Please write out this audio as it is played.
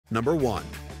Number 1.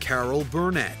 Carol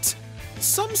Burnett.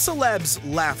 Some celebs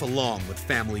laugh along with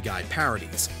Family Guy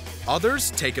parodies.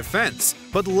 Others take offense,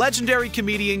 but legendary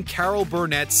comedian Carol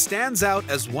Burnett stands out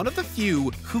as one of the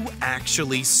few who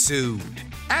actually sued.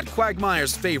 At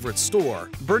Quagmire's favorite store,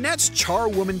 Burnett's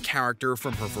charwoman character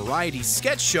from her variety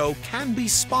sketch show can be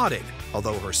spotted.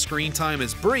 Although her screen time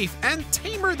is brief and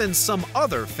tamer than some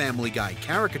other Family Guy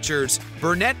caricatures,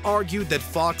 Burnett argued that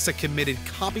Fox had committed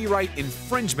copyright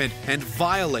infringement and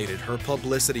violated her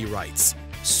publicity rights.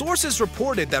 Sources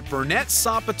reported that Burnett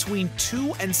sought between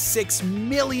 $2 and $6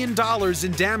 million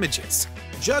in damages.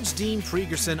 Judge Dean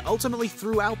Pregerson ultimately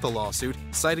threw out the lawsuit,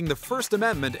 citing the First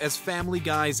Amendment as Family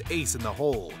Guy's ace in the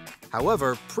hole.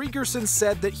 However, Pregerson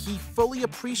said that he fully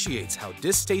appreciates how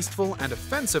distasteful and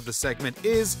offensive the segment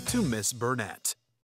is to Miss Burnett.